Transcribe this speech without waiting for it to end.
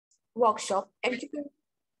workshop,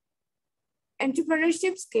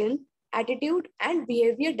 Entrepreneurship Skill, Attitude and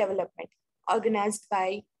Behavior Development, organized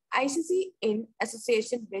by ICC in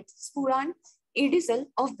association with Spuran EDSL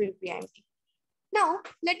of Bppimt. Now,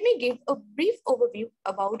 let me give a brief overview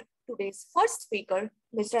about today's first speaker,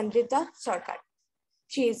 Ms. Randrita Sarkar.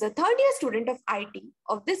 She is a third-year student of IT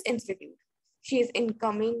of this institute. She is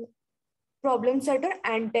incoming problem setter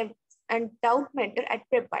and doubt mentor at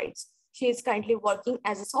Bppimt. She is currently working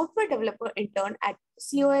as a software developer intern at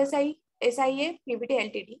COSI SIA PBT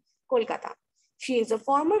Ltd, Kolkata. She is a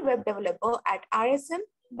former web developer at RSM,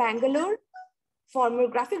 Bangalore, former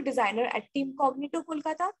graphic designer at Team Cognito,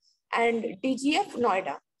 Kolkata, and DGF,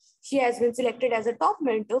 Noida. She has been selected as a top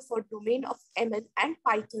mentor for domain of ML and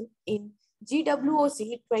Python in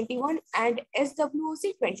GWOC 21 and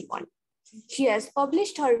SWOC 21. She has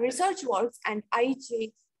published her research works and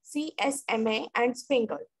IIC, SMA, and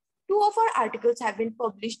Springer. 2 of her articles have been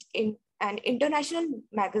published in an international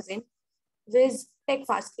magazine, Viz Tech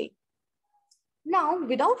Fastly. Now,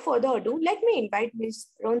 without further ado, let me invite Ms.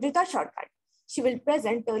 Randrita Sarkar. She will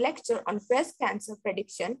present a lecture on breast cancer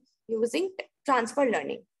prediction using transfer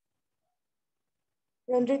learning.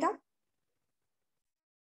 Randrita?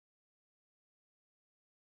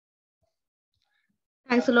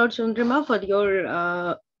 Thanks a lot, Chandrima, for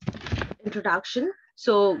your introduction.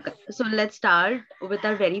 So let's start with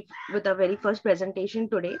our very first presentation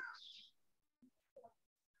today.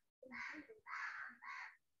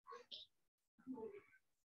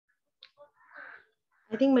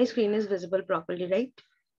 I think my screen is visible properly, right?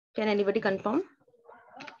 Can anybody confirm?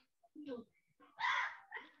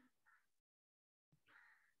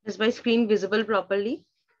 Is my screen visible properly?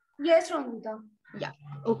 Yes, Randrita. Yeah.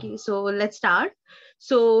 Okay. So let's start.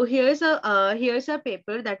 So here's a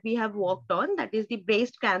paper that we have worked on, that is the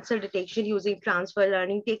breast cancer detection using transfer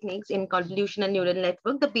learning techniques in convolutional neural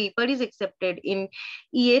network. The paper is accepted in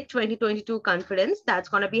E8 2022 conference. That's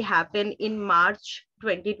going to be happen in March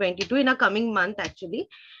 2022, in a coming month actually,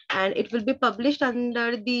 and it will be published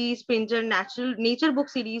under the Springer Nature Book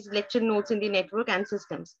Series lecture notes in the network and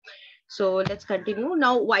systems. So let's continue.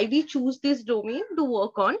 Now, why we choose this domain to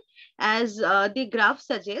work on, as the graph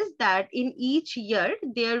suggests that in each year,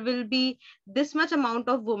 there will be this much amount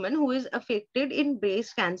of women who is affected in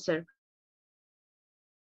breast cancer.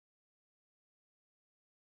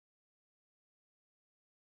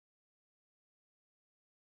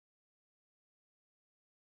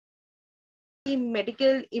 The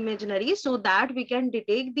medical imaginary, so that we can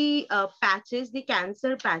detect the the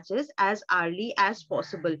cancer patches as early as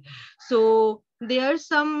possible. So there's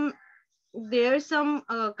some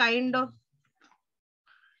kind of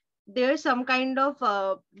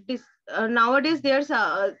nowadays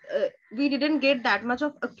we didn't get that much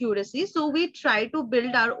of accuracy, so we try to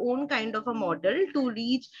build our own kind of a model to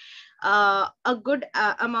reach a good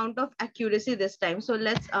amount of accuracy this time. So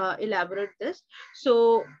let's elaborate this.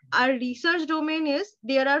 So our research domain is,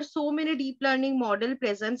 there are so many deep learning model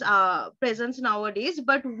presence nowadays,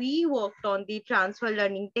 but we worked on the transfer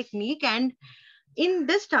learning technique, and in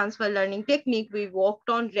this transfer learning technique, we worked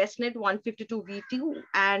on ResNet 152 V2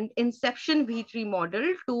 and Inception V3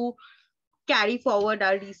 model to carry forward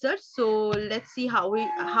our research. So let's see how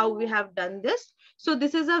we have done this. So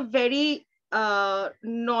this is a very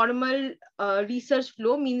normal research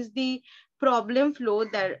flow, means the problem flow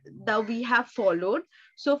that we have followed.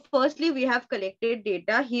 So firstly, we have collected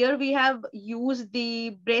data. Here we have used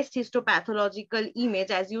the breast histopathological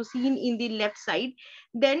image, as you seen in the left side.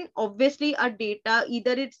 Then obviously our data,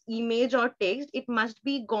 either it's image or text, it must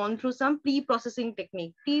be gone through some pre-processing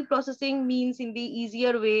technique. Pre-processing means, in the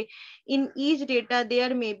easier way, in each data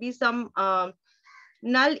there may be some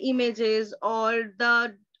null images, or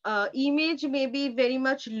the image may be very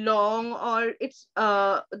much long, or it's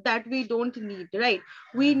that we don't need, right?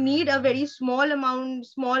 We need a very small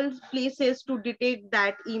places to detect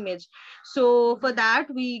that image. So for that,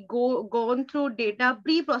 we gone through data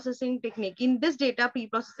pre-processing technique. In this data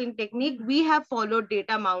pre-processing technique, we have followed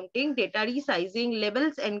data mounting, data resizing,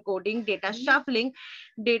 labels encoding, data shuffling,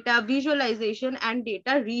 data visualization, and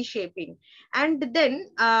data reshaping. And then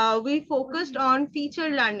we focused on feature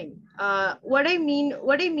learning. What I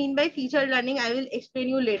mean by feature learning, I will explain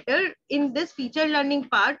you later. In this feature learning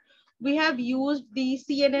part, we have used the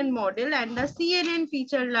CNN model and the CNN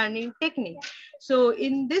feature learning technique. So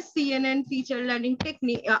in this CNN feature learning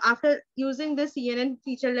technique, after using the CNN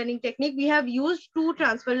feature learning technique, we have used 2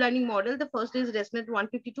 transfer learning models. The first is ResNet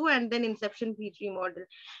 152 and then Inception V3 model.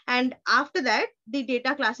 And after that, the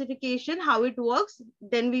data classification, how it works,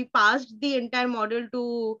 then we passed the entire model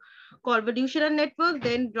to convolutional network,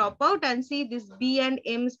 then drop out and see this B and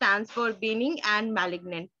M stands for benign and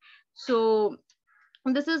malignant. So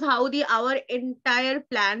this is how our entire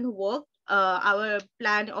plan worked, our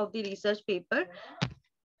plan of the research paper.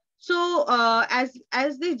 So as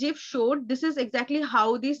the GIF showed, this is exactly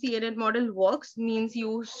how the CNN model works. Means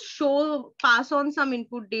you pass on some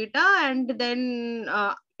input data, and then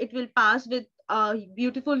it will pass with a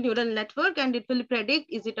beautiful neural network, and it will predict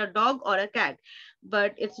is it a dog or a cat.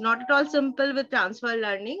 But it's not at all simple with transfer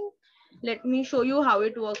learning. Let me show you how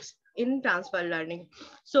it works in transfer learning.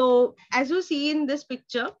 So as you see in this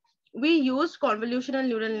picture, we use convolutional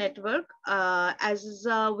neural network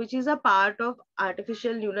which is a part of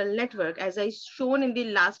artificial neural network, as I shown in the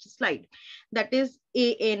last slide. That is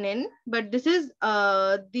ANN, but this is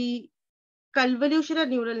the convolutional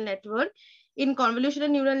neural network. In convolutional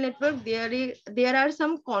neural network, there are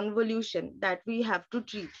some convolution that we have to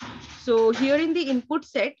treat. So here in the input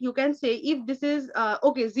set, you can say if this is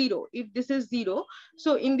okay 0, if this is 0.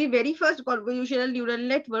 So in the very first convolutional neural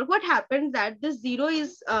network, what happens that this 0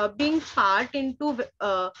 is being part into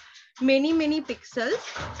many pixels,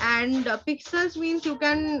 and pixels means you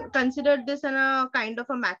can consider this in a kind of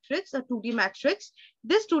a matrix, a 2D matrix.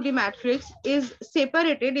 This 2D matrix is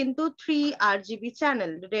separated into 3 RGB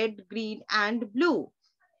channels, red, green, and blue.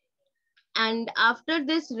 And after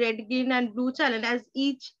this red, green, and blue channel, as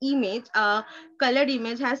each image, colored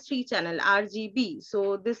image has 3 channel RGB.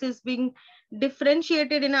 So this is being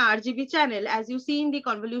differentiated in a RGB channel. As you see in the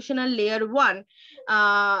convolutional layer 1,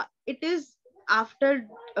 it is after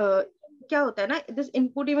क्या होता है ना, this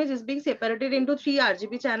input image is being separated into 3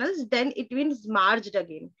 RGB channels, then it means merged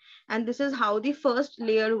again. And this is how the first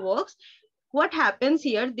layer works. What happens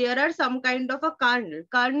here, there are some kind of a kernel.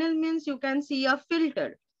 Kernel means you can see a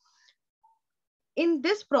filter. In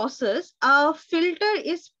this process, a filter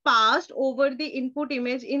is passed over the input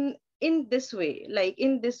image in this way, like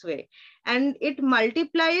in this way, and it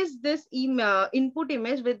multiplies this input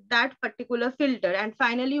image with that particular filter, and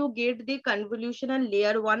finally you get the convolutional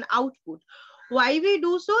layer 1 output. Why we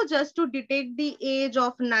do so? Just to detect the age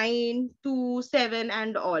of 9 to 7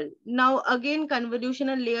 and all. Now again,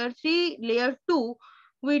 convolutional layer 3, layer 2,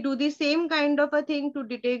 we do the same kind of a thing to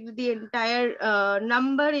detect the entire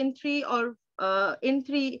number in 3 or in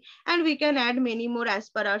 3, and we can add many more as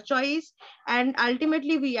per our choice. And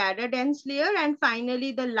ultimately we add a dense layer, and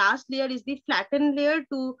finally the last layer is the flatten layer,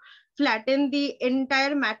 to flatten the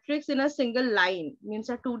entire matrix in a single line. Means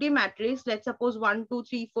a 2D matrix, let's suppose 1 2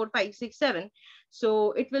 3 4 5 6 7.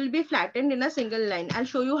 So it will be flattened in a single line. I'll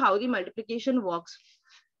show you how the multiplication works.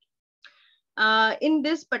 In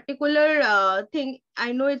this particular thing,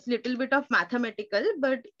 I know it's little bit of mathematical,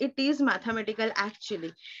 but it is mathematical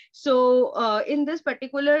actually. So in this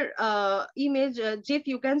particular image GIF,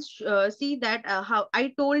 you can see that how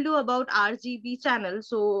I told you about RGB channel.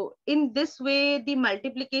 So in this way the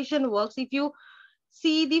multiplication works. If you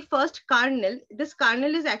see the first kernel, this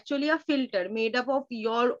kernel is actually a filter made up of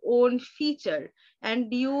your own feature,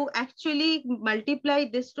 and you actually multiply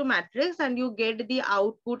this to matrix and you get the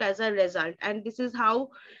output as a result. And this is how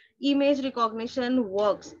image recognition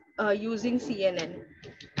works using CNN.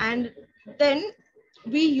 And then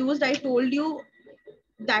we used, I told you,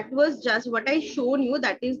 that was just what I shown you,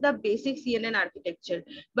 that is the basic CNN architecture.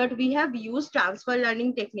 But we have used transfer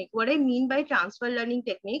learning technique. What I mean by transfer learning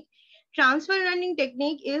technique, transfer learning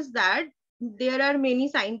technique is that there are many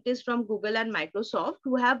scientists from Google and Microsoft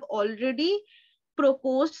who have already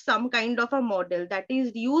proposed some kind of a model that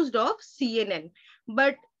is used of CNN.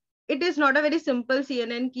 But it is not a very simple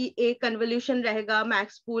CNN ki a convolution rahega,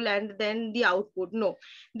 max pool, and then the output. No,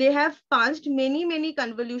 they have punched many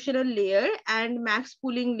convolutional layer and max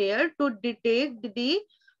pooling layer to detect the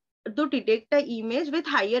image with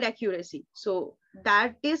higher accuracy. So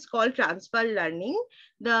that is called transfer learning,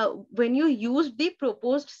 when you use the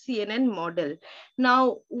proposed CNN model.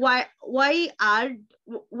 Now what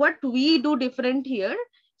we do different here?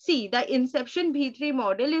 See, the inception V3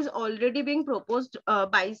 model is already being proposed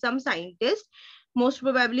by some scientists, most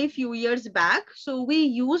probably few years back. So we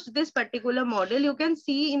used this particular model. You can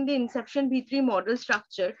see in the inception V3 model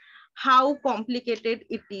structure how complicated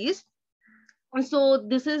it is. So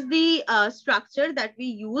this is the structure that we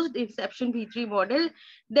used, inception V3 model.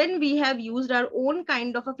 Then we have used our own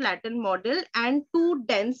kind of a flattened model and 2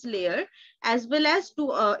 dense layer, as well as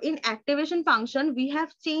in activation function, we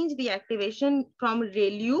have changed the activation from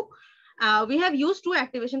ReLU. We have used 2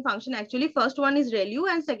 activation function actually. First one is ReLU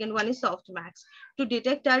and second one is softmax, to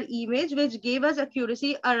detect our image, which gave us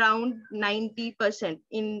accuracy around 90%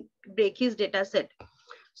 in Breakey's data set.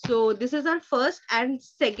 So this is our first. And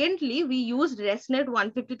secondly, we used ResNet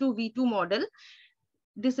 152 V2 model.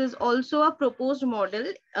 this is also a proposed model.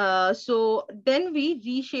 So then we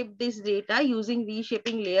reshape this data using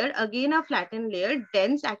reshaping layer, again a flattened layer,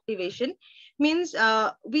 dense activation means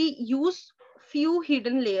we use few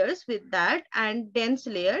hidden layers with that and dense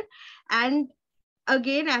layer. And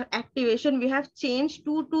again activation, we have changed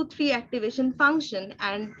 2 to 3 activation function,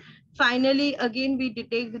 and finally again we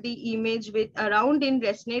detect the image with around in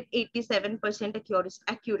resonate 87%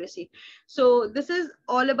 accuracy. So this is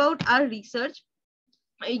all about our research.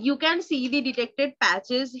 You can see the detected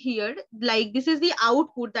patches here, like this is the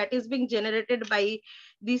output that is being generated by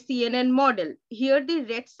the CNN model. Here the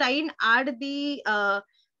red sign are the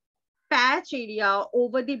patch area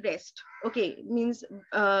over the breast. Okay, means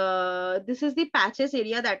this is the patches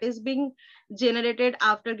area that is being generated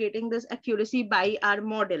after getting this accuracy by our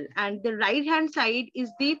model, and the right hand side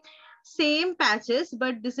is the same patches,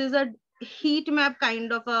 but this is a heat map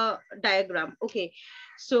kind of a diagram. Okay,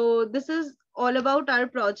 so this is all about our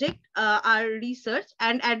project, our research,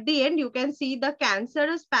 and at the end you can see the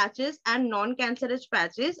cancerous patches and non-cancerous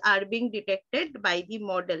patches are being detected by the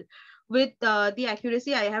model with the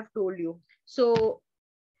accuracy I have told you. So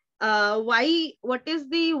what is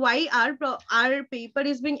the why our paper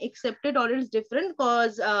is being accepted or is different?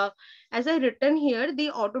 Because as I written here,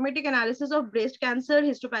 the automatic analysis of breast cancer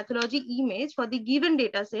histopathology image for the given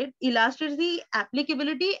data set illustrates the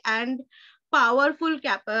applicability and powerful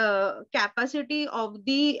capacity of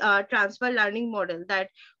the transfer learning model, that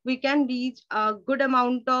we can reach a good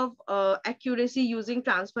amount of accuracy using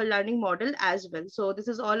transfer learning model as well. So this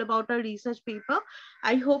is all about our research paper.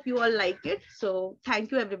 I hope you all like it. So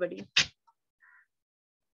thank you, everybody.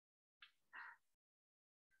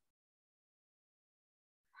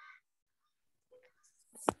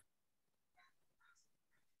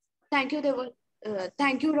 Thank you,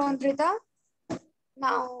 thank you, Randrita.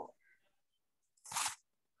 Now,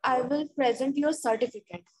 I will present your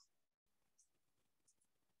certificate.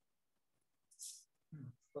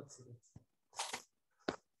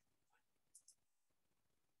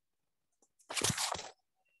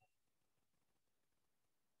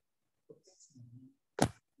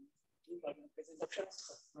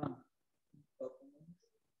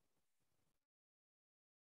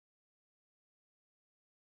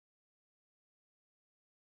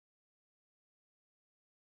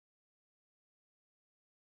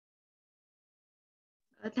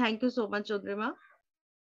 Thank you so much, Udrima.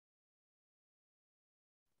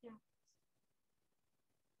 Yeah,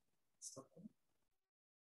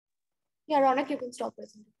 yeah, Ronak, you can stop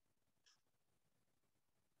presenting.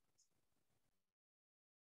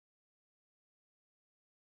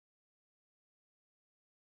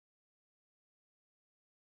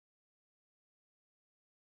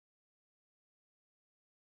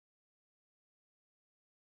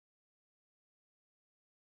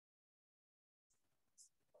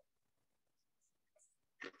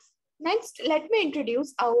 Next, let me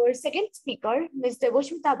introduce our second speaker, Ms.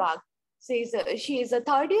 Debasmita Bag. She is a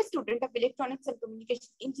third year student of Electronics and Communication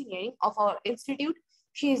Engineering of our institute.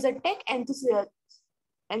 She is a tech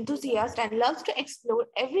enthusiast and loves to explore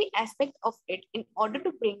every aspect of it in order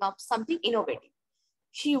to bring up something innovative.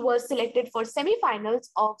 She was selected for semi-finals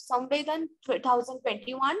of Samvedan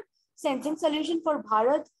 2021 Sensing Solution for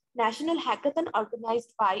Bharat National Hackathon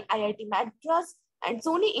organized by IIT Madras and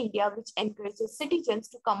Sony India, which encourages citizens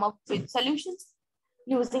to come up with solutions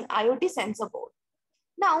using IoT sensor board.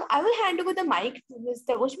 Now, I will hand over the mic to Ms.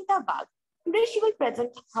 Debasmita Bag. Today, she will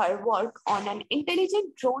present her work on an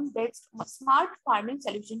intelligent drone-based smart farming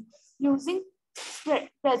solution using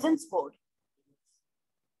presence board.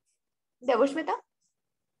 Debasmita?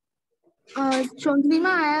 Chandrima,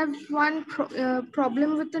 I have one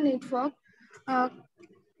problem with the network.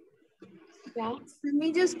 Yeah. Let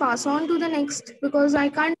me just pass on to the next because I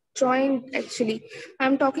can't join actually.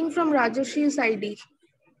 I'm talking from Rajashi's ID.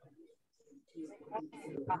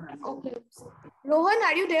 Okay. Rohan,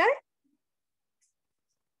 are you there?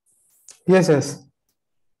 Yes, yes.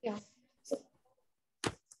 Yeah.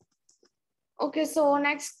 Okay, so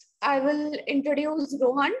next I will introduce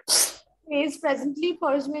Rohan. He is presently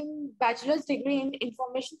pursuing bachelor's degree in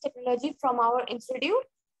information technology from our institute.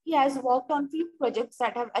 He has worked on few projects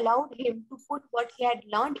that have allowed him to put what he had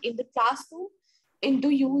learned in the classroom into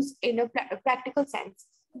use in a practical sense.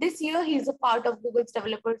 This year, he is a part of Google's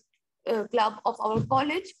developer club of our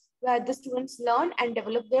college, where the students learn and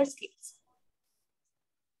develop their skills.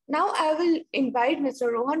 Now I will invite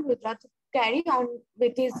Mr. Rohan Rudra to carry on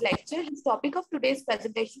with his lecture. His topic of today's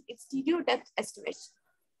presentation is stereo depth estimation.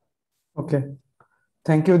 Okay.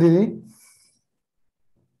 Thank you, Didi.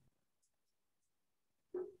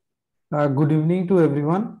 Good evening to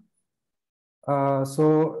everyone.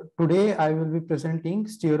 So today I will be presenting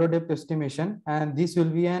stereo depth estimation, and this will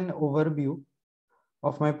be an overview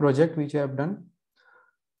of my project which I have done.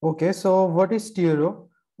 Okay, so what is stereo?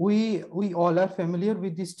 We all are familiar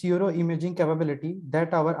with the stereo imaging capability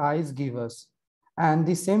that our eyes give us. And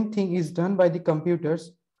the same thing is done by the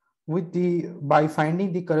computers by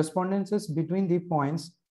finding the correspondences between the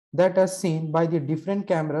points that are seen by the different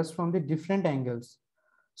cameras from the different angles.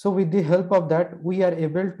 So with the help of that, we are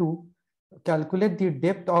able to calculate the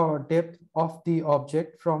depth of the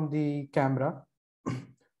object from the camera,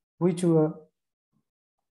 which were,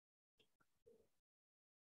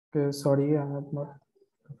 okay, sorry, I have not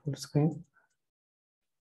full screen.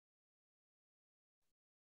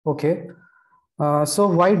 Okay, so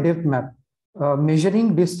why depth map?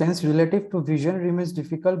 Measuring distance relative to vision remains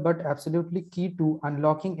difficult but absolutely key to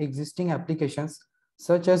unlocking existing applications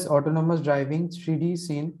such as autonomous driving, 3D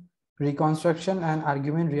scene reconstruction, and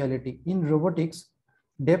augmented reality. In robotics,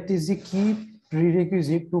 depth is the key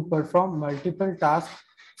prerequisite to perform multiple tasks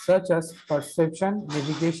such as perception,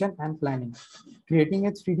 navigation, and planning. Creating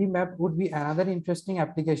a 3D map would be another interesting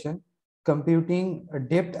application. Computing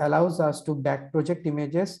depth allows us to back project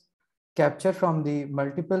images capture from the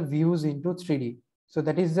multiple views into 3D. So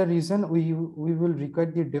that is the reason we will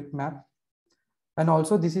record the depth map. And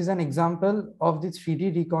also this is an example of the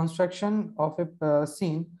 3D reconstruction of a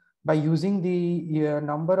scene by using the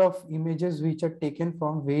number of images which are taken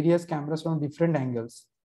from various cameras from different angles.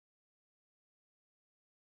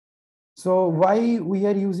 So why we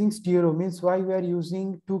are using stereo means why we are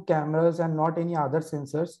using two cameras and not any other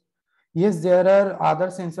sensors. Yes, there are other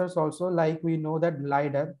sensors also, like we know that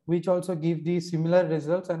LiDAR, which also give the similar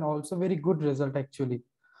results and also very good result actually.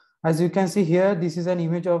 As you can see here, this is an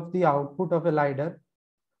image of the output of a LiDAR.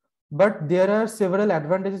 But there are several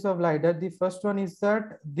advantages of LiDAR. The first one is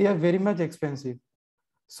that they are very much expensive,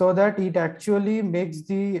 so that it actually makes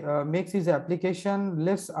its application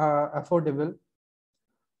less affordable.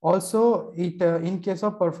 Also, in case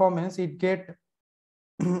of performance, it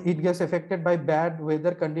gets affected by bad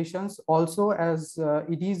weather conditions. Also, as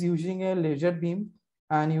it is using a laser beam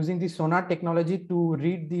and using the sonar technology to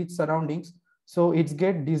read the surroundings, so it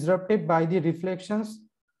gets disrupted by the reflections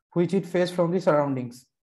which it faces from the surroundings.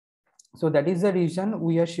 So that is the reason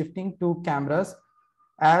we are shifting to cameras,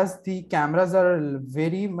 as the cameras are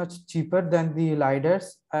very much cheaper than the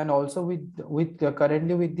lidars, and also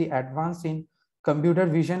currently with the advance in computer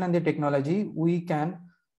vision and the technology, we can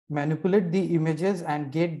manipulate the images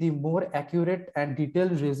and get the more accurate and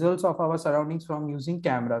detailed results of our surroundings from using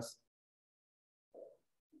cameras.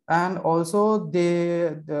 And also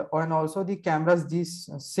the cameras, this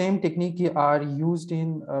same technique are used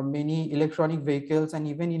in many electronic vehicles and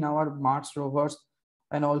even in our Mars rovers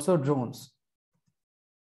and also drones.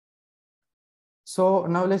 So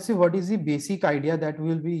now let's see what is the basic idea that we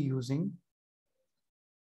will be using.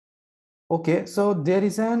 Okay, so there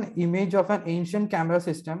is an image of an ancient camera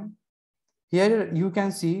system. Here you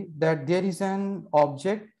can see that there is an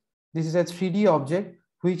object. This is a 3D object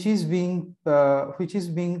which is being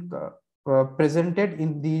presented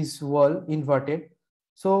in this wall inverted.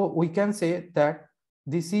 So we can say that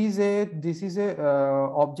this is a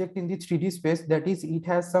object in the 3D space, that is it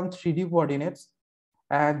has some 3D coordinates,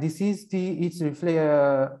 and this is its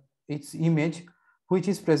image which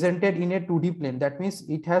is presented in a 2D plane. That means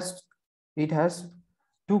it has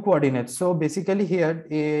two coordinates. So basically here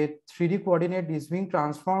a 3D coordinate is being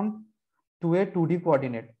transformed to a 2D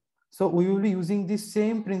coordinate. So we will be using the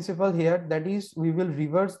same principle here, that is we will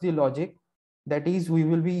reverse the logic. That is we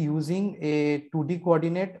will be using a 2D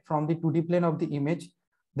coordinate from the 2D plane of the image,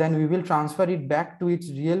 then we will transfer it back to its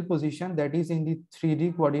real position, that is in the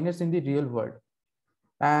 3D coordinates in the real world.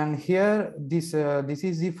 And here this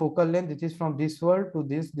is the focal length. This is from this world to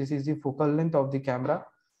this is the focal length of the camera.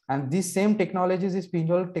 And this same technology, this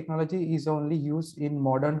pinhole technology, is only used in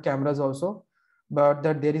modern cameras also, but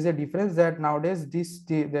that there is a difference that nowadays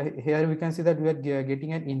here we can see that we are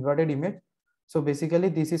getting an inverted image. So basically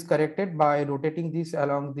this is corrected by rotating this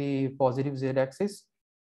along the positive Z axis.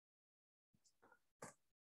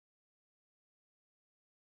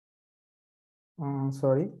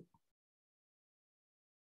 Sorry.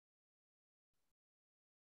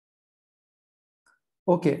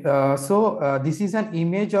 Okay, this is an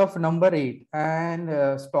image of number 8,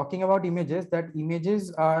 and talking about images, that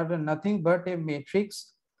images are nothing but a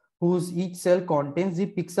matrix whose each cell contains the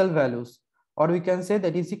pixel values, or we can say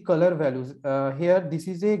that is the color values. Here, this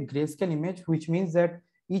is a grayscale image, which means that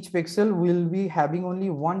each pixel will be having only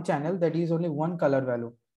one channel, that is only one color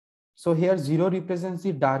value. So here 0 represents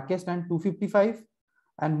the darkest and 255,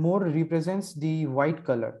 and more represents the white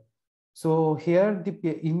color. So here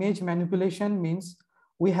the image manipulation means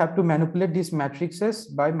we have to manipulate these matrices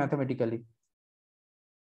by mathematically.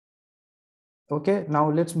 Okay, now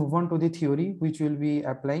let's move on to the theory which we'll be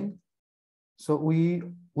applying. So we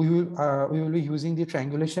will be using the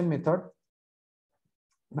triangulation method.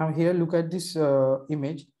 Now here, look at this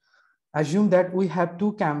image. Assume that we have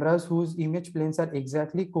two cameras whose image planes are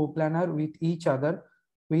exactly coplanar with each other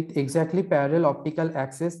with exactly parallel optical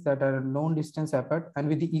axes that are known distance apart and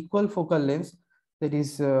with the equal focal lengths, that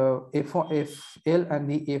is FL and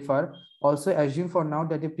the FR. Also assume for now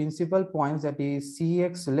that the principal points, that is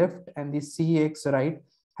CX left and the CX right,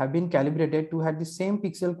 have been calibrated to have the same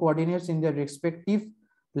pixel coordinates in their respective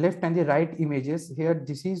left and the right images. Here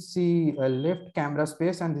this is the left camera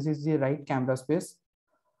space and this is the right camera space.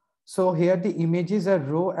 So here the images are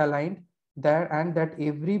row aligned there, and that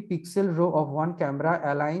every pixel row of one camera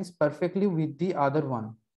aligns perfectly with the other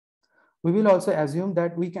one. We will also assume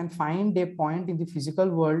that we can find a point in the physical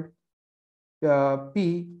world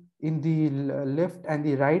P in the left and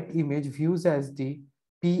the right image views as the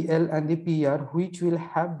PL and the PR, which will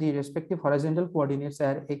have the respective horizontal coordinates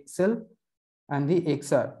as XL and the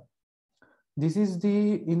XR. This is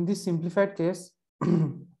in this simplified case,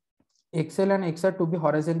 XL and XR to be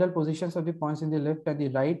horizontal positions of the points in the left and the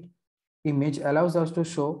right image allows us to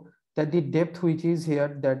show that the depth which is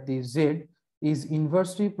here, that the Z, is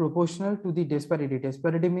inversely proportional to the disparity.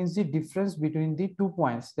 Disparity means the difference between the 2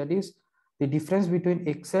 points, that is the difference between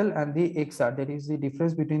XL and the XR, that is the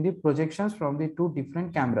difference between the projections from the two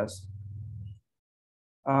different cameras.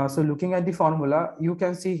 So looking at the formula, you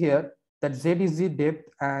can see here that Z is the depth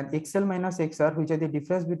and XL minus XR, which are the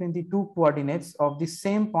difference between the two coordinates of the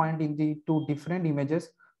same point in the two different images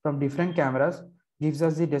from different cameras, gives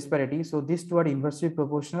us the disparity. So these two are inversely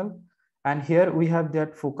proportional. And here we have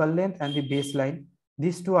that focal length and the baseline.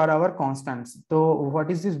 These two are our constants. So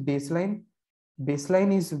what is this baseline?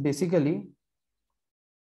 Baseline is basically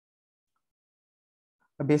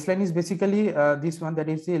this one, that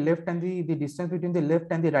is the left and the distance between the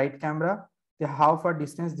left and the right camera, the how far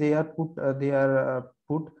distance they are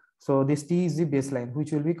put. So this T is the baseline,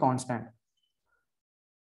 which will be constant.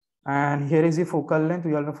 And here is the focal length.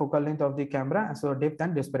 We all know focal length of the camera. So depth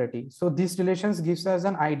and disparity. So these relations gives us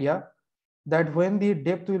an idea that when the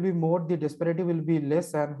depth will be more, the disparity will be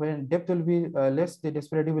less, and when depth will be less, the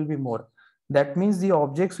disparity will be more. That means the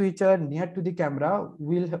objects which are near to the camera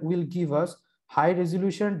will give us high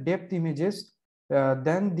resolution depth images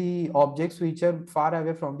than the objects which are far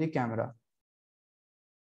away from the camera.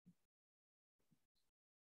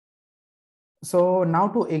 So now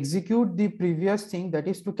to execute the previous thing, that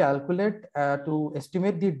is to calculate, to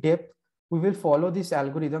estimate the depth, we will follow this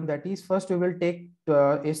algorithm. That is, first we will take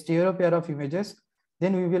a stereo pair of images,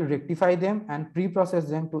 then we will rectify them and pre-process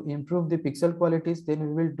them to improve the pixel qualities. Then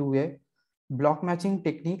we will do a block matching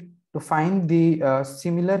technique to find the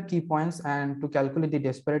similar key points and to calculate the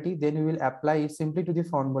disparity. Then we will apply it simply to the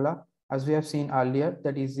formula as we have seen earlier,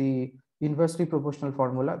 that is the inversely proportional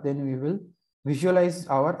formula. Then we will visualize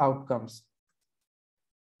our outcomes.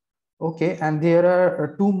 Okay, and there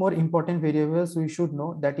are two more important variables we should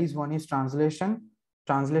know. That is, one is translational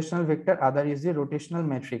vector, other is the rotational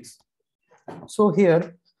matrix. So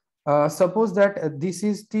here, suppose that this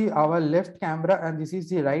is our left camera and this is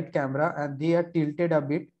the right camera, and they are tilted a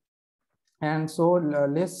bit. And so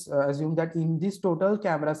let's assume that in this total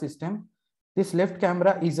camera system, this left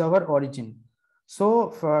camera is our origin. So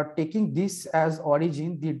for taking this as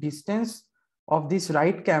origin, the distance of this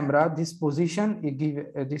right camera, this position,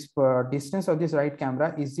 this distance of this right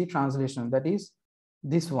camera is the translation, that is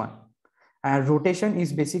this one. And rotation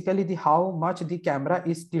is basically the how much the camera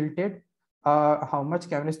is tilted. How much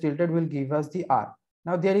camera is tilted will give us the R.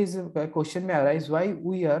 Now there is a question may arise why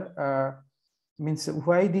we are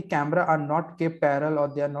why the camera are not kept parallel or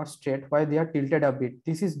they are not straight, why they are tilted a bit.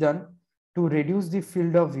 This is done to reduce the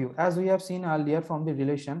field of view, as we have seen earlier from the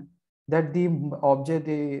relation that the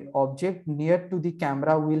object near to the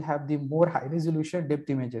camera will have the more high resolution depth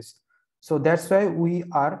images. So that's why we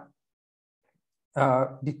are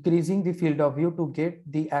decreasing the field of view to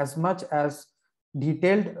get the as much as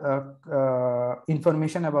detailed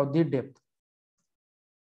information about the depth.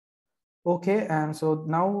 Okay, and so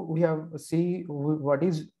now we have see what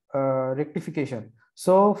is rectification.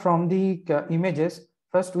 So from the images,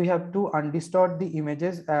 first we have to undistort the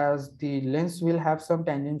images, as the lens will have some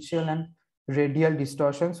tangential and radial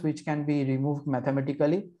distortions which can be removed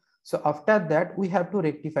mathematically. So after that we have to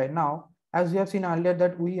rectify. Now as we have seen earlier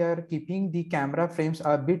that we are keeping the camera frames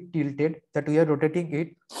a bit tilted, that we are rotating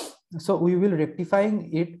it. So we will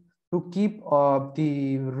rectifying it to keep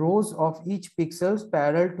the rows of each pixels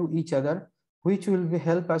parallel to each other. which will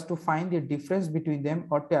help us to find the difference between them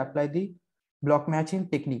or to apply the block matching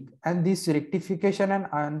technique. And this rectification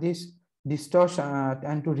and this distortion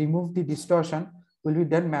and to remove the distortion will be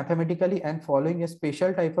done mathematically and following a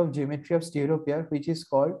special type of geometry of stereo pair, which is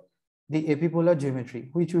called the epipolar geometry,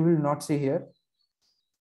 which we will not see here.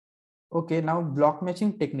 Okay, now block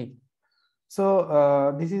matching technique.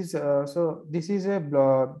 So this is a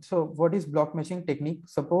so what is block matching technique?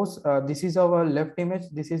 Suppose this is our left image,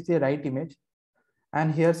 this is the right image,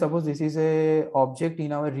 and here suppose this is a object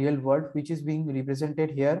in our real world which is being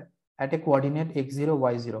represented here at a coordinate x0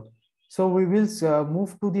 y0. So we will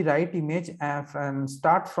move to the right image and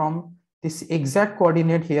start from this exact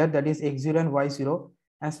coordinate here, that is x0 and y0,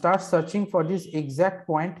 and start searching for this exact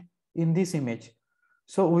point in this image.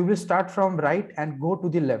 So we will start from right and go to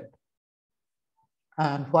the left.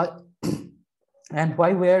 And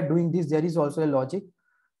why we are doing this, there is also a logic,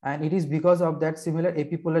 and it is because of that similar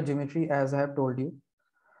epipolar geometry as I have told you.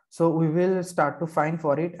 So we will start to find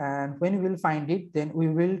for it, and when we will find it, then we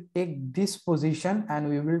will take this position and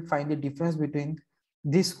we will find the difference between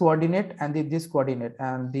this coordinate and this coordinate,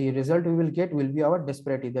 and the result we will get will be our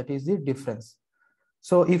disparity, that is the difference.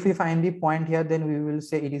 So if we find the point here, then we will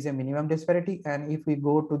say it is a minimum disparity, and if we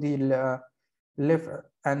go to the left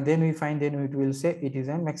and then we find, then it will say it is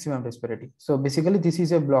a maximum disparity. So basically this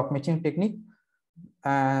is a block matching technique,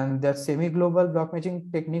 and that semi-global block matching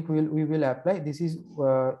technique we will apply. This is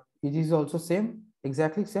it is also same,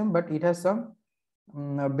 exactly same, but it has some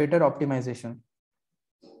better optimization.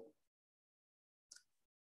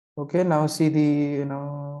 Okay, now see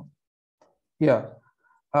the yeah.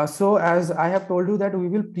 So as I have told you that we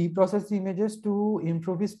will pre-process the images to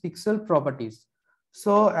improve its pixel properties.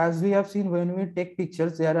 So as we have seen, when we take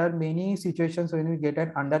pictures, there are many situations when we get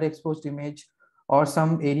an underexposed image, or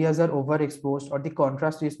some areas are overexposed, or the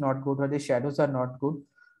contrast is not good, or the shadows are not good.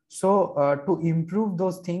 So to improve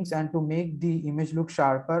those things and to make the image look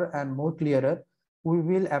sharper and more clearer, we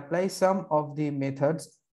will apply some of the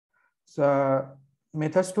methods. So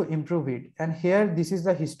methods to improve it. And here this is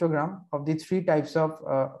the histogram of the three types of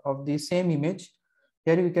the same image.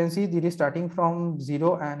 Here you can see it is starting from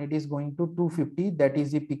 0 and it is going to 250, that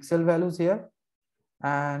is the pixel values here.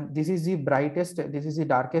 And this is the brightest, this is the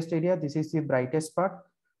darkest area, this is the brightest part.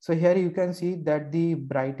 So here you can see that the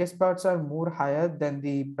brightest parts are more higher than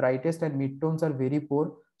the brightest, and midtones are very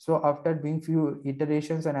poor. So after doing few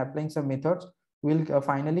iterations and applying some methods, we'll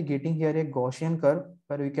finally getting here a Gaussian curve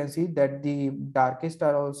where we can see that the darkest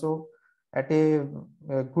are also at a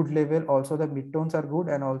good level, also the midtones are good,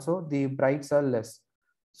 and also the brights are less.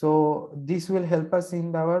 So this will help us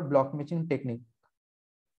in our block matching technique.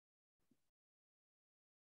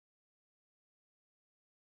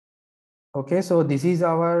 Okay, so this is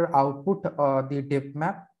our output, the depth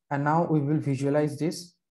map, and now we will visualize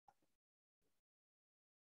this.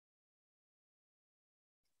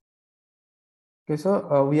 Okay,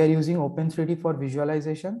 so we are using Open3D for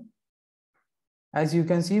visualization. As you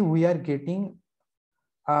can see, we are getting,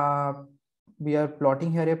 we are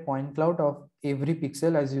plotting here a point cloud of every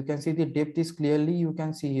pixel. As you can see, the depth is clearly, you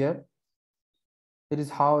can see here. It is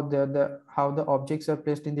how the objects are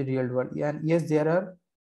placed in the real world. And yes, there are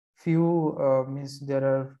few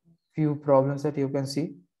problems that you can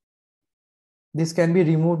see. This can be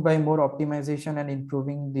removed by more optimization and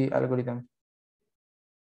improving the algorithm.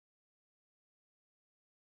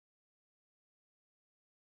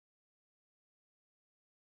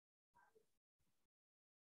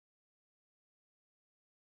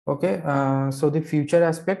 Okay, so the future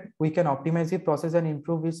aspect, we can optimize the process and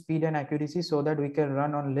improve its speed and accuracy so that we can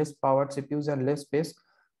run on less powered CPUs and less space.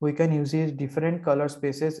 We can use different color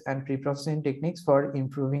spaces and pre-processing techniques for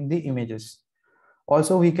improving the images.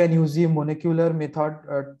 Also, we can use the molecular method,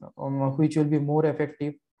 which will be more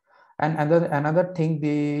effective. And another thing,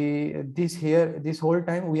 this whole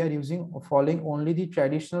time we are following only the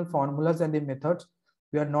traditional formulas and the methods.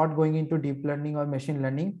 We are not going into deep learning or machine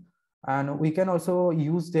learning, and we can also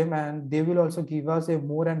use them, and they will also give us a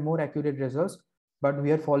more and more accurate results. But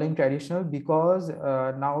we are following traditional because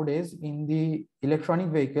nowadays in the electronic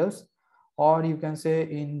vehicles, or you can say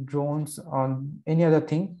in drones on any other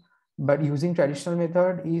thing, but using traditional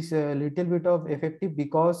method is a little bit of effective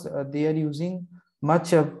because they are using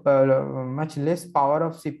much less power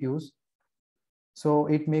of CPUs, so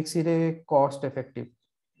it makes it a cost effective.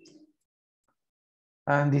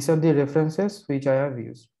 And these are the references which I have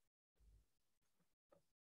used.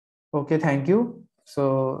 Okay, thank you.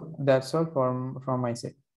 So that's all from my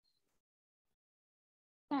side.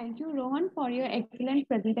 Thank you, Rohan, for your excellent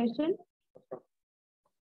presentation.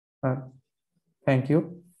 Thank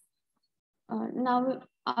you. Now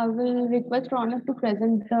I will request Rohan to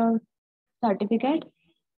present the certificate.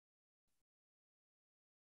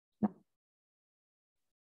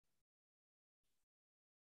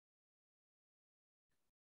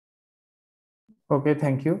 Okay,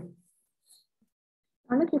 thank you.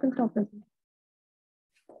 Anik, you can stop this.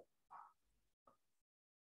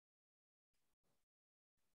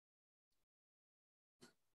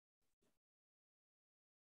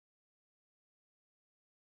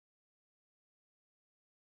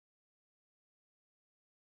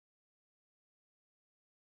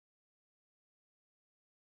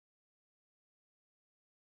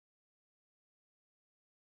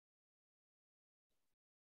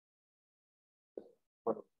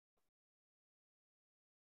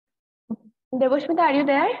 Debasmita, are you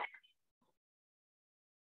there?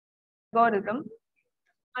 Algorithm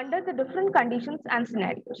under the different conditions and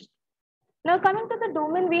scenarios. Now, coming to the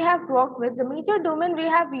domain we have worked with, the major domain we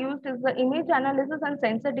have used is the image analysis and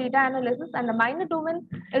sensor data analysis, and the minor domain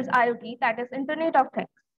is IoT, that is Internet of Things.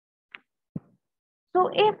 So,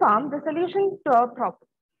 A-Farm, the solution to our problem.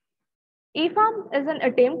 E-Farm is an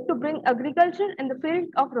attempt to bring agriculture in the field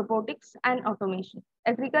of robotics and automation.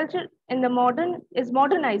 Agriculture in the modern is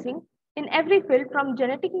modernizing in every field from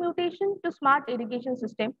genetic mutation to smart irrigation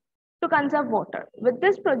system to conserve water. With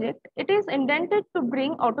this project, it is intended to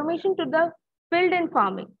bring automation to the field in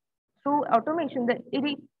farming. Through automation, the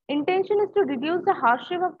intention is to reduce the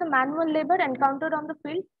hardship of the manual labor encountered on the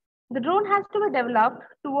field. The drone has to be developed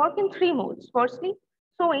to work in 3 modes. Firstly,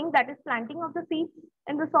 sowing, that is planting of the seeds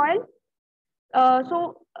in the soil.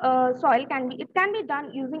 Soil can be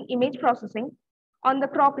done using image processing on the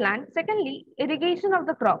cropland. Secondly, irrigation of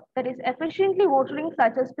the crop, that is efficiently watering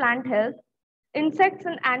such as plant health, insects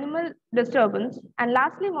and animal disturbance. And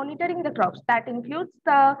lastly, monitoring the crops, that includes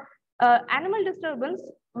the animal disturbance,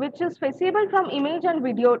 which is feasible from image and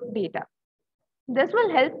video data. This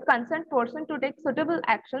will help concerned person to take suitable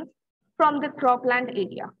actions from the cropland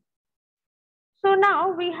area. So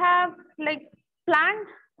now we have planned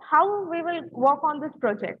how we will work on this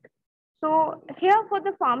project. So here for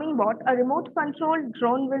the farming bot, a remote controlled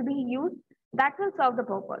drone will be used that will serve the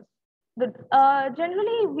purpose.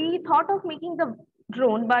 Generally, we thought of making the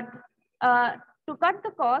drone, but to cut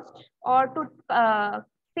the cost or to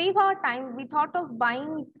save our time, we thought of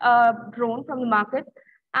buying a drone from the market,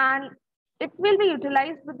 and it will be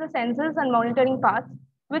utilized with the sensors and monitoring parts,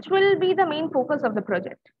 which will be the main focus of the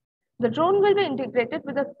project. The drone will be integrated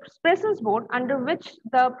with a presence board under which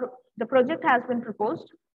the project has been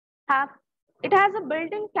proposed. It has a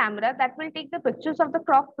built-in camera that will take the pictures of the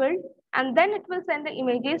crop field, and then it will send the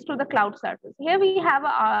images to the cloud service. Here we have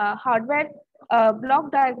a hardware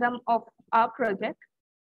block diagram of our project.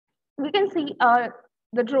 We can see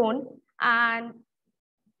the drone, and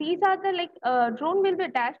these are the drone will be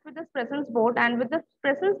attached with this presence board, and with this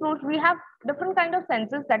presence board we have different kind of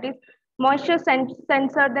sensors, that is moisture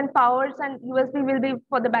sensor, then powers and USB will be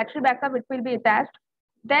for the battery backup, it will be attached.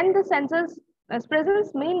 Then the sensors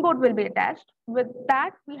presence main board will be attached. With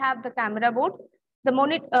that we have the camera board, the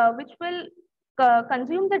monitor which will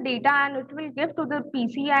consume the data, and it will give to the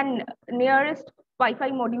PC and nearest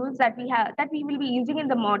Wi-Fi modules that we will be using in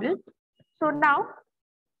the model. So now,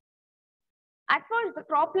 at first, the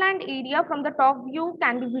cropland area from the top view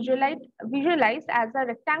can be visualized as a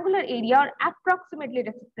rectangular area or approximately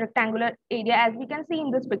rectangular area, as we can see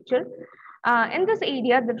in this picture. In this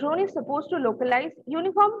area, the drone is supposed to localize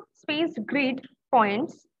uniform spaced grid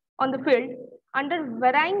points on the field under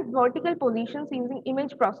varying vertical positions using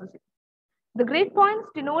image processing. The grid points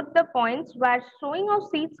denote the points where sowing of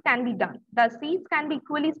seeds can be done. The seeds can be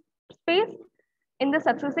equally spaced in the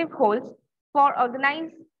successive holes for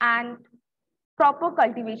organized and proper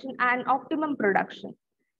cultivation and optimum production.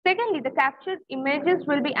 Secondly, the captured images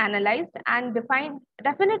will be analyzed and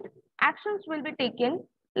definite actions will be taken.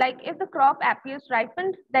 Like if the crop appears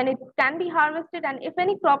ripened, then it can be harvested, and if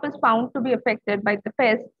any crop is found to be affected by the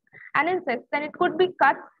pests and insects, then it could be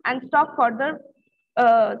cut and stop further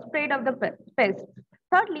spread of the pests.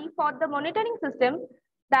 Thirdly, for the monitoring system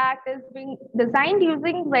that is being designed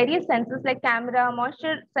using various sensors like camera,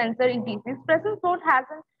 moisture sensor, etc., presence board has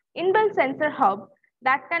an inbuilt sensor hub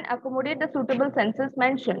that can accommodate the suitable sensors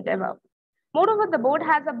mentioned above. Moreover, the board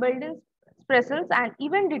has a built-in presence and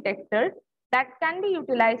event detector that can be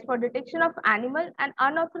utilized for detection of animal and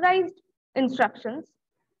unauthorized instructions.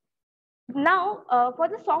 Now, for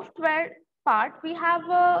the software part, we have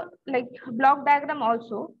a block diagram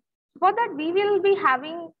also. For that, we will be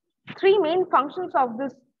having 3 main functions of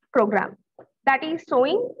this program, that is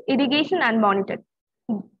sowing, irrigation, and monitoring.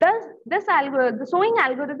 Thus, the sowing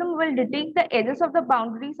algorithm will detect the edges of the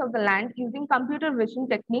boundaries of the land using computer vision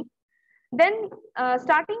technique Then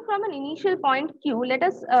starting from an initial point Q, let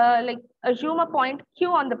us assume a point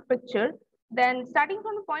Q on the picture. Then starting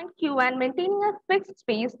from the point Q and maintaining a fixed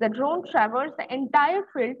space, the drone traverses the entire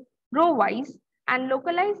field row-wise and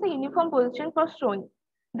localize the uniform position for sowing.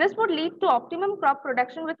 This would lead to optimum crop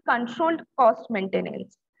production with controlled cost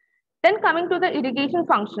maintenance. Then coming to the irrigation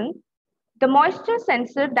function, the moisture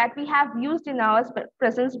sensor that we have used in our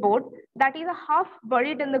presence board, that is a half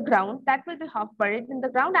buried in the ground, that will be half buried in the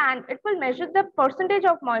ground, and it will measure the percentage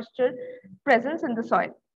of moisture presence in the soil.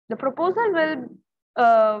 The proposal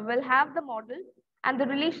will have the model and the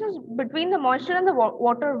relations between the moisture and the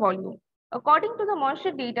water volume. According to the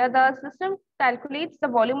moisture data, the system calculates the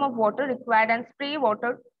volume of water required and spray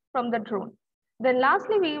water from the drone. Then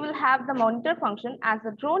lastly, we will have the monitor function. As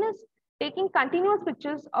the drone is taking continuous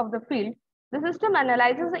pictures of the field, the system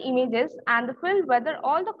analyzes the images and the field whether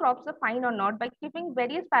all the crops are fine or not by keeping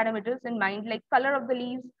various parameters in mind, like color of the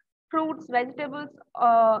leaves, fruits, vegetables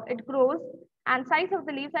it grows, and size of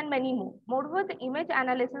the leaves, and many more. Moreover, the image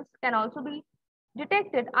analysis can also be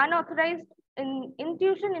detected unauthorized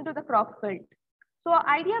intrusion into the crop field. So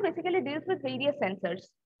IDEA basically deals with various sensors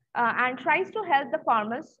and tries to help the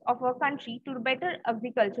farmers of our country to better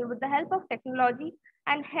agriculture with the help of technology,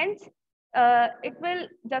 and hence it will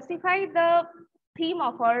justify the theme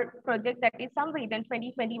of our project, that is Samvedan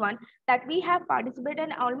 2021, that we have participated,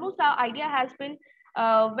 and almost our idea has been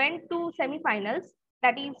went to semi-finals.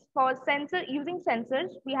 That is for using sensors,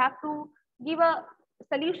 we have to give a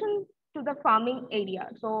solution to the farming area.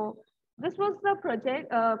 So this was the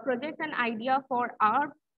project and idea for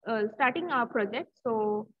our starting our project.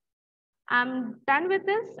 So I'm done with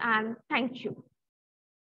this, and thank you.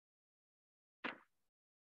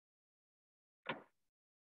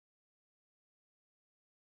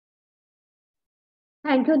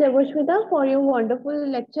 Thank you, Debasmita, for your wonderful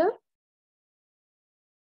lecture.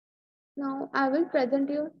 Now I will present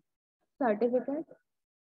your certificate.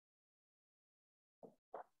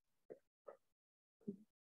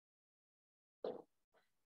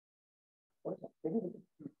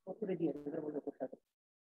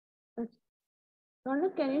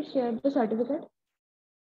 Ronald, can you share the certificate?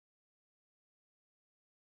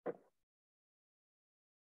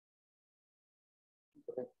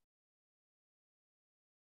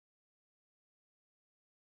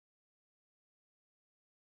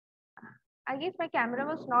 I guess my camera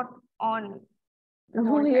was not on.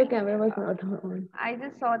 No, your camera was not on. I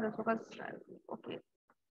just saw this because, okay.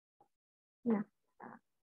 Yeah.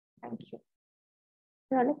 Thank you.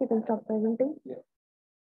 Ronald, you can stop presenting. Yeah.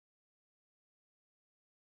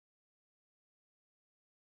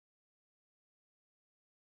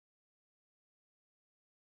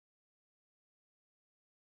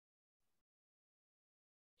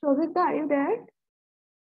 Sauvik, are you there?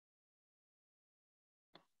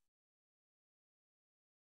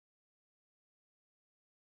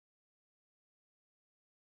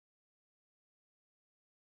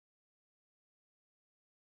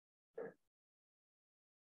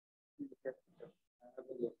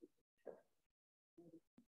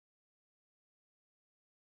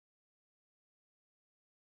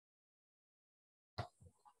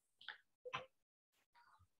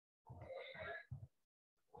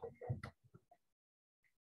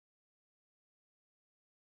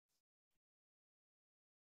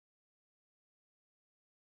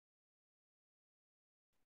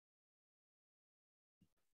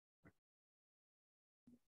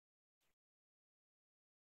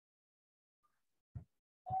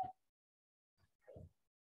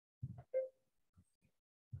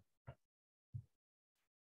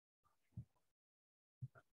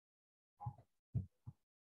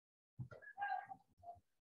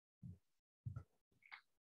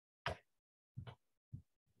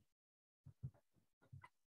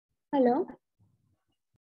 Hello.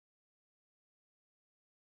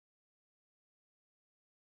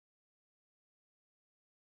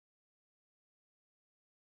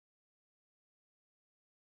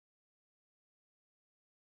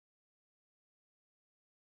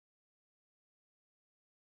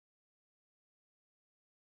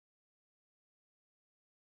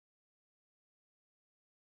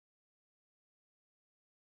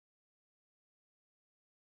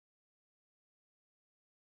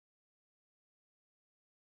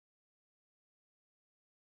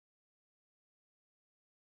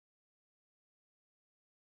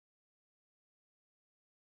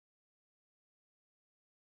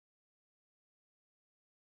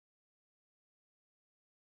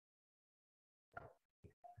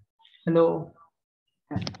 Hello.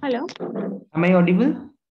 Hello. Am I audible?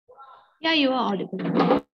 Yeah, you are audible.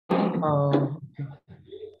 Okay.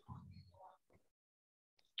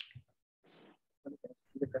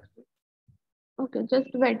 Okay, just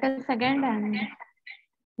wait a second and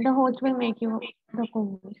the host will make you the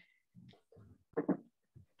co-host.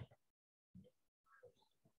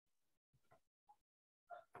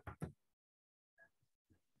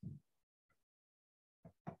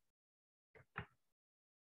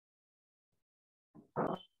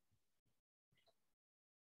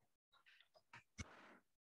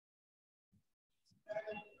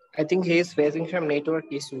 I think he is facing some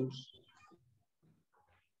network issues.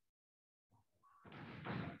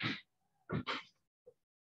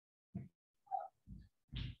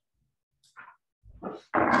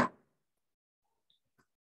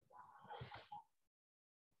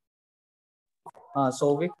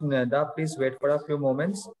 Sauvik, Neda, please wait for a few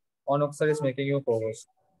moments. Honourable Sir is making you co-host.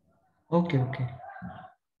 Okay, okay.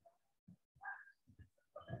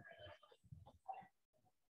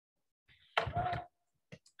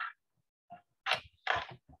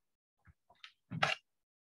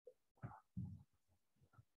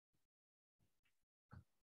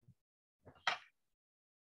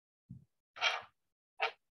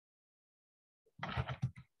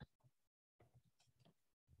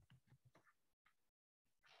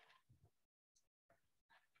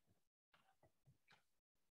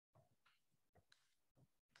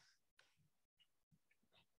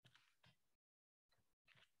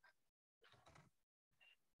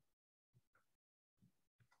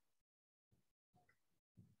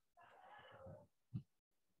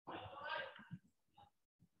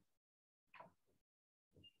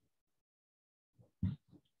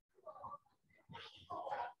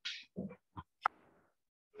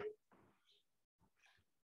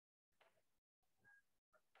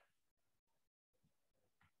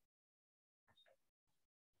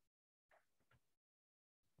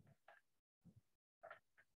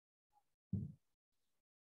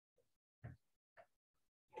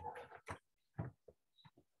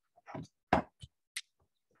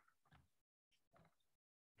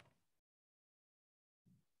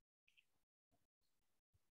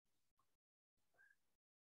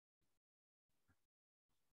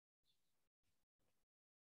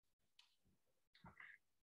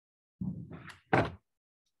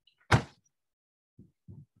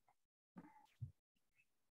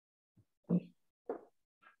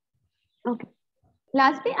 Okay.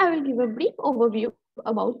 Lastly, I will give a brief overview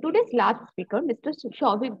about today's last speaker, Mr.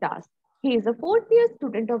 Sauvik Das. He is a fourth-year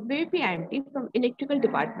student of Bppimt from Electrical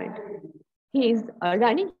Department. He is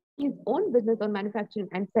running his own business on manufacturing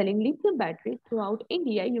and selling lithium batteries throughout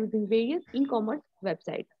India using various e-commerce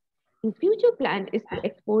websites. His future plan is to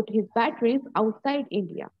export his batteries outside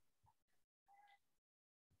India.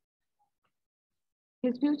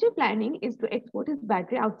 His future planning is to export his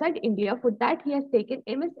battery outside India. For that, he has taken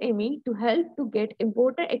MSME to help to get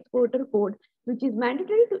importer-exporter code, which is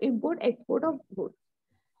mandatory to import-export of goods.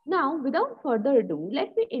 Now, without further ado,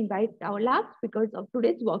 let me invite our last speakers of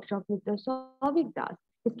today's workshop, Mr. Sauvik Das.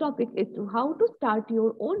 His topic is to how to start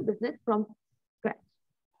your own business from scratch.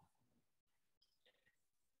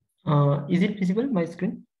 Is it visible, my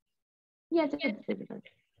screen? Yes, it's difficult.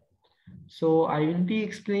 So I will be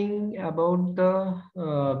explaining about the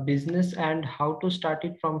business and how to start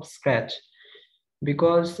it from scratch.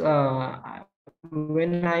 Because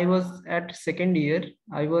when I was at second year,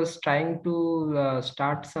 I was trying to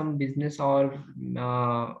start some business or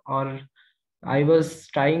I was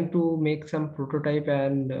trying to make some prototype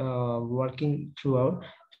and working throughout.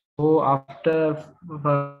 So after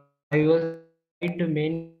I was tried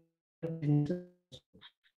many other businesses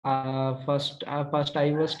also. First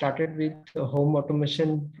I was started with home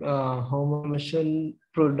automation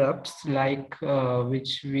products like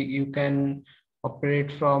you can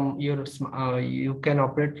operate from your smartphone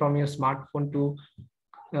to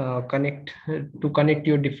connect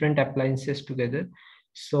your different appliances together.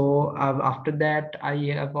 So after that, I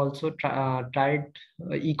have also tried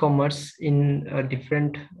e-commerce in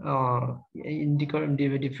different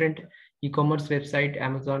e-commerce website,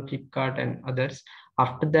 Amazon, Flipkart, and others.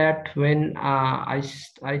 After that, when I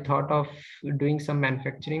thought of doing some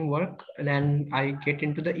manufacturing work, then I get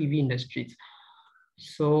into the EV industries.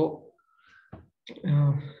 So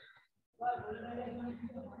uh,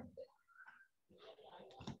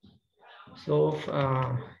 so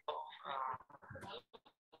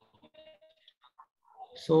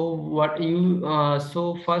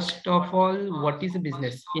first of all, what is a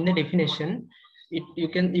business? In the definition, you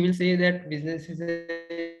will say that business is a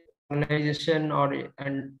organization or a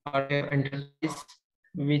enterprise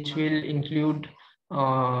which will include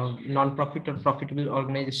non-profit or profitable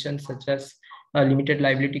organizations such as limited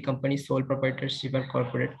liability companies, sole proprietorship, or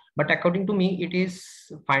corporate. But according to me, it is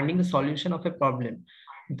finding the solution of a problem,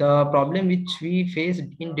 the problem which we face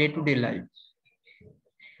in day-to-day life.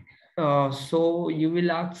 So you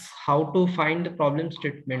will ask how to find the problem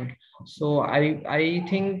statement. So I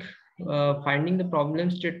think finding the problem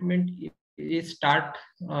statement it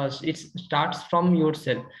starts from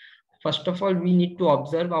yourself. First of all, we need to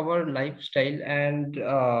observe our lifestyle and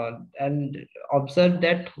observe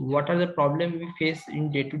that what are the problems we face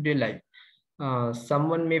in day-to-day life.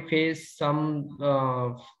 Someone may face some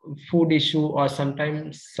food issue, or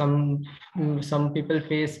sometimes some people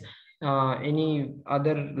face any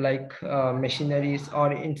other like machineries,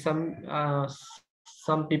 or in some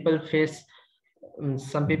people face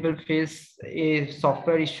a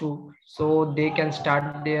software issue, so they can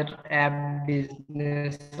start their app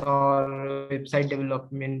business or website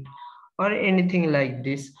development or anything like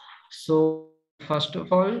this. So first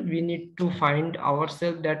of all, we need to find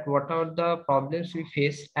ourselves that what are the problems we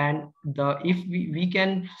face, and the if we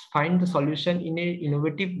can find the solution in a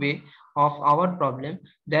innovative way of our problem,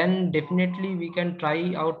 then definitely we can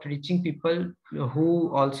try out reaching people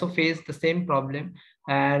who also face the same problem,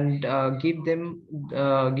 and give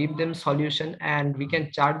them solution, and we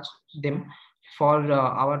can charge them for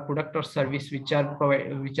our product or service which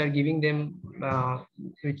are giving them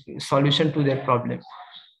solution to their problem.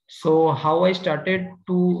 So how I started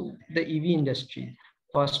to the EV industry.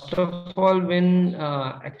 First of all, when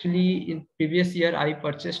actually in previous year I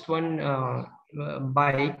purchased one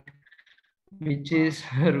bike, which is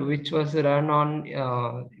which was run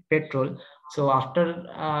on petrol. So after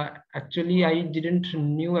actually I didn't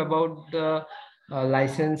knew about the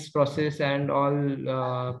license process and all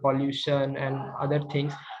pollution and other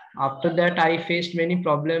things. After that, I faced many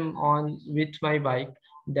problem on with my bike.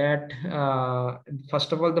 That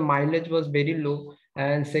first of all, the mileage was very low,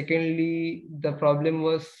 and secondly, the problem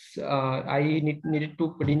was needed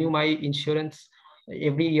to renew my insurance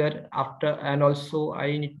every year after, and also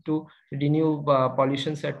I need to renew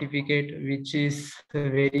pollution certificate, which is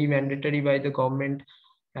very mandatory by the government.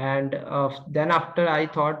 And then after I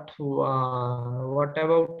thought, what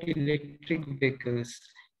about electric vehicles?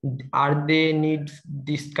 Are they need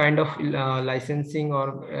this kind of licensing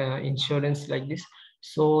or insurance like this?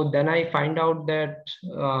 So then I find out that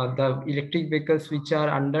the electric vehicles which are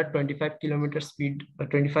under 25 kilometer speed,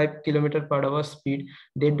 25 kilometer per hour speed,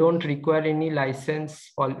 they don't require any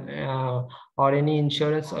license or any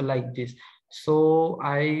insurance or like this. So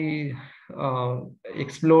I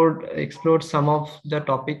explored some of the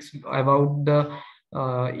topics about the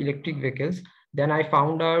electric vehicles. Then I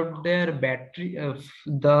found out their battery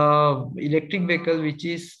the electric vehicle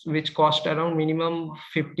which cost around minimum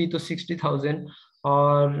 50 to 60,000,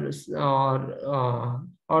 or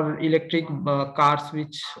or electric cars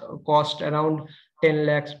which cost around 10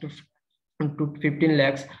 lakhs to 15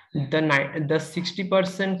 lakhs. The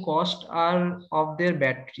 60% cost are of their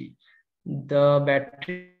battery. The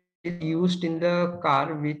battery used in the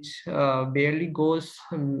car which barely goes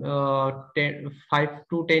 5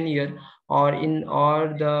 to 10 year, or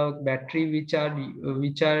the battery which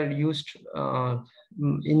are used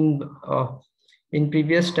in in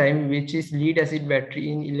previous time, which is lead acid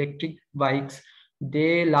battery in electric bikes.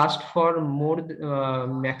 They last for more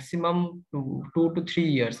maximum 2 to 3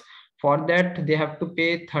 years. For that they have to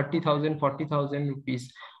pay 30,000, 40,000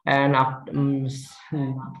 rupees. And after,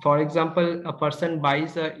 for example, a person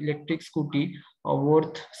buys a electric scooty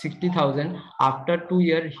worth 60,000. After 2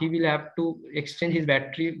 years he will have to exchange his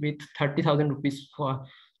battery with 30,000 rupees for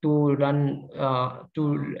to run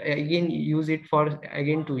to again use it for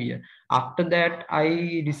again 2 years. After that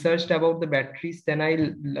I researched about the batteries. Then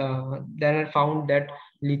I found that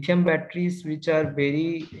lithium batteries, which are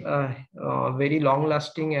very long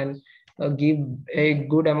lasting, and give a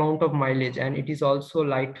good amount of mileage, and it is also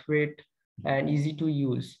lightweight and easy to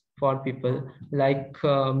use for people like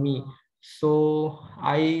me. So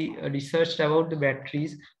I researched about the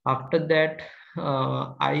batteries. After that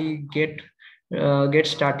I get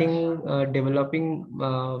starting developing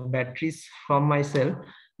batteries from myself,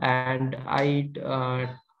 and I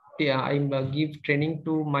give training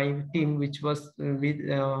to my team, which was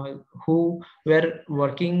who were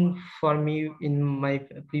working for me in my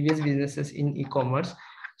previous businesses in e-commerce.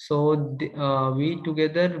 So we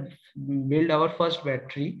together build our first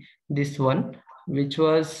battery, this one, which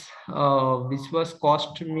was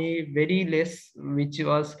cost me very less, which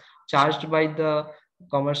was charged by the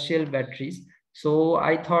commercial batteries. So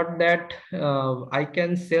I thought that I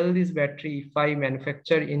can sell this battery if I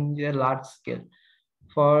manufacture in a large scale.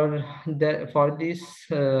 For this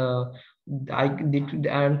I did,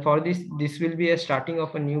 and for this will be a starting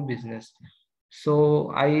of a new business.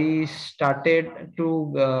 So I started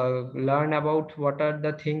to learn about what are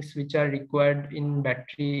the things which are required in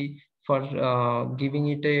battery for giving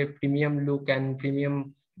it a premium look and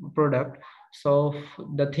premium product. So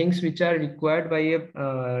the things which are required by a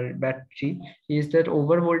battery is that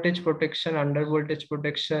over voltage protection, under voltage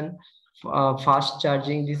protection, fast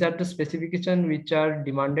charging. These are the specifications which are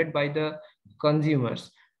demanded by the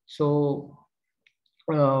consumers. So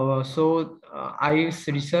I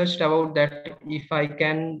researched about that if I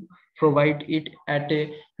can provide it at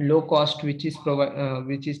a low cost, which is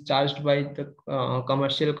charged by the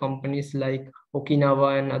commercial companies like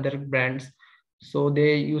Okinawa and other brands. So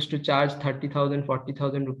they used to charge 30,000,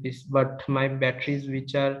 40,000 rupees, but my batteries,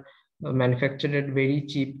 which are manufactured at very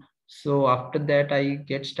cheap. So after that, I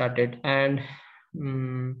get started, and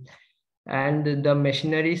the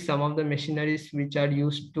machineries, some of the machineries which are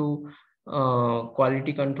used to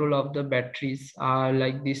quality control of the batteries are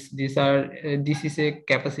like this. This is a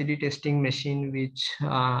capacity testing machine which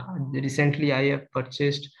recently I have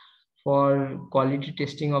purchased for quality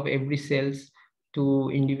testing of every cells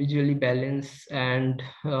to individually balance and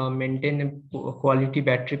maintain a quality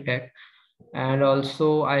battery pack. And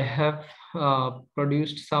also I have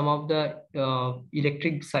produced some of the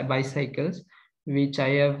electric bicycles which I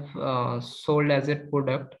have sold as a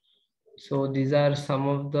product. So these are some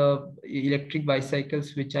of the electric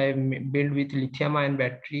bicycles which I built with lithium ion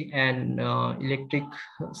battery and electric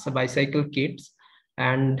bicycle kits,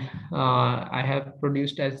 and I have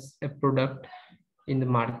produced as a product in the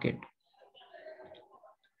market.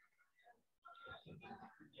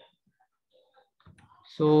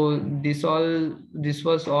 So this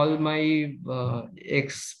was all my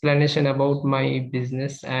explanation about my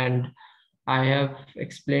business, and I have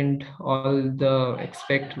explained all the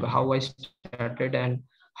aspect how I started and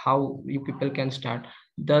how you people can start.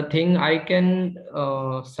 The thing I can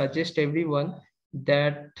suggest everyone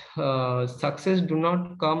that success do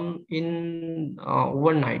not come in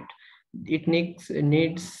overnight. It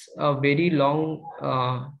needs a very long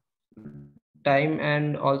time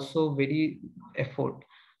and also very effort.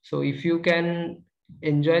 So if you can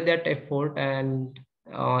enjoy that effort and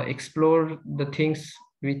explore the things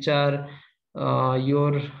which are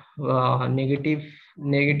your negative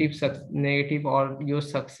or your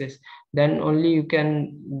success, then only you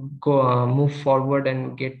can go move forward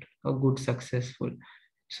and get a good successful.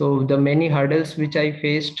 So the many hurdles which I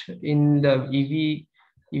faced in the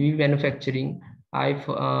EV manufacturing, I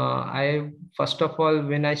first of all,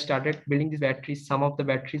 when I started building these batteries, some of the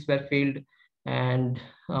batteries were failed, and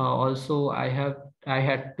also I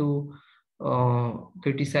had to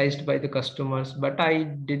criticized by the customers, but I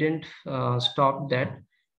didn't stop that.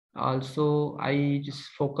 Also I just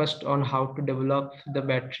focused on how to develop the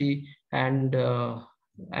battery and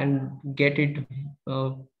get it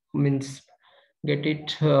means get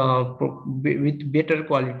it with better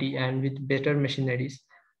quality and with better machineries.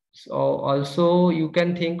 So also you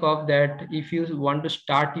can think of that if you want to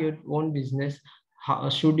start your own business, how,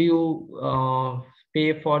 should you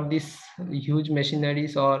pay for this huge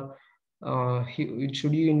machineries, or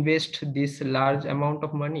should you invest this large amount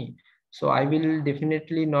of money? So I will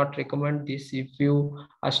definitely not recommend this. If you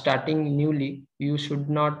are starting newly, you should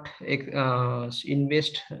not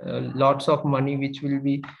invest lots of money, which will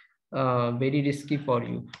be very risky for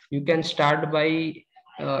you. You can start by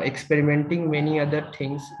experimenting many other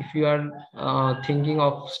things. If you are thinking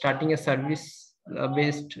of starting a service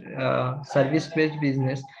based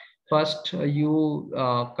business, first you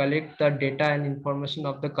collect the data and information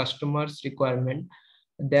of the customer's requirement.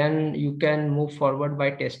 Then you can move forward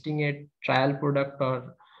by testing a trial product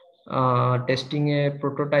or testing a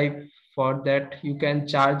prototype. For that you can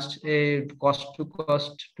charge a cost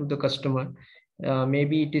to the customer.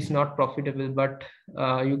 Maybe it is not profitable, but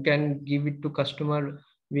you can give it to customer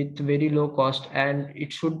with very low cost, and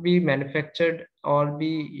it should be manufactured or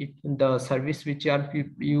the service which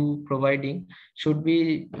you providing should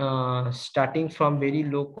be starting from very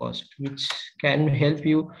low cost, which can help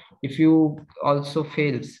you if you also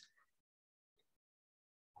fails.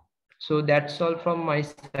 So that's all from my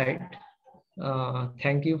side.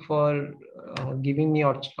 Thank you for giving me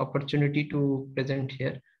opportunity to present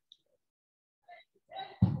here.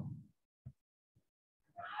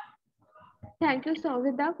 Thank you,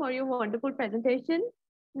 Sauvik, for your wonderful presentation.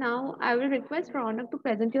 Now, I will request Rohan to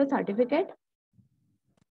present your certificate.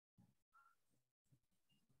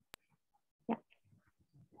 Yeah.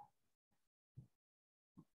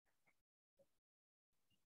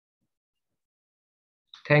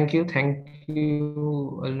 Thank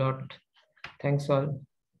you a lot. Thanks all.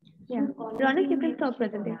 Yeah, Rohan, you can stop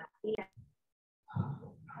presenting.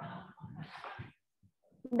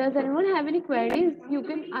 Does anyone have any queries? You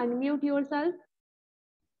can unmute yourself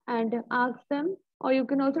and ask them, or you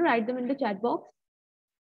can also write them in the chat box.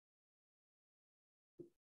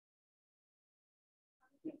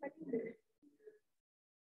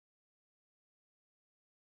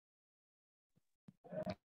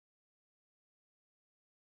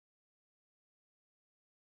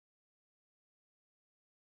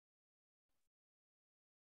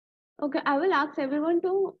 Okay, I will ask everyone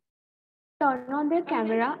to turn on their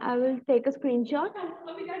camera. I will take a screenshot.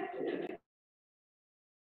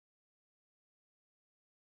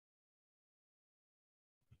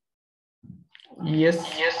 Yes.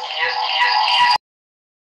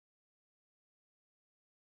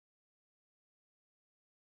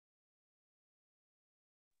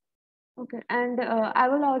 Okay, and I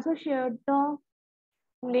will also share the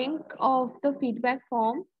link of the feedback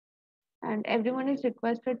form, and everyone is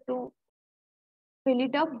requested to fill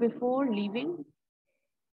it up before leaving.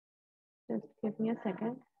 Just give me a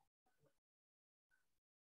second.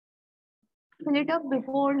 Fill it up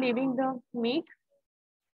before leaving the meet.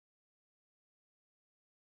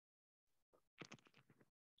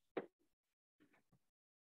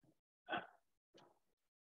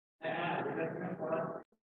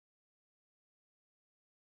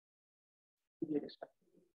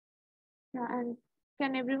 Yeah, and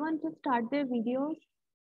can everyone just start their videos?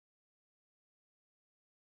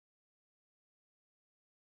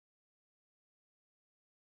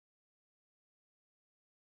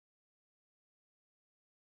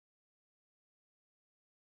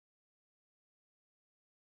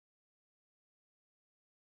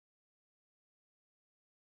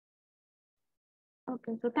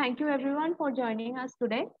 Okay, so thank you everyone for joining us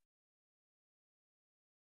today.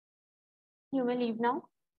 You may leave now.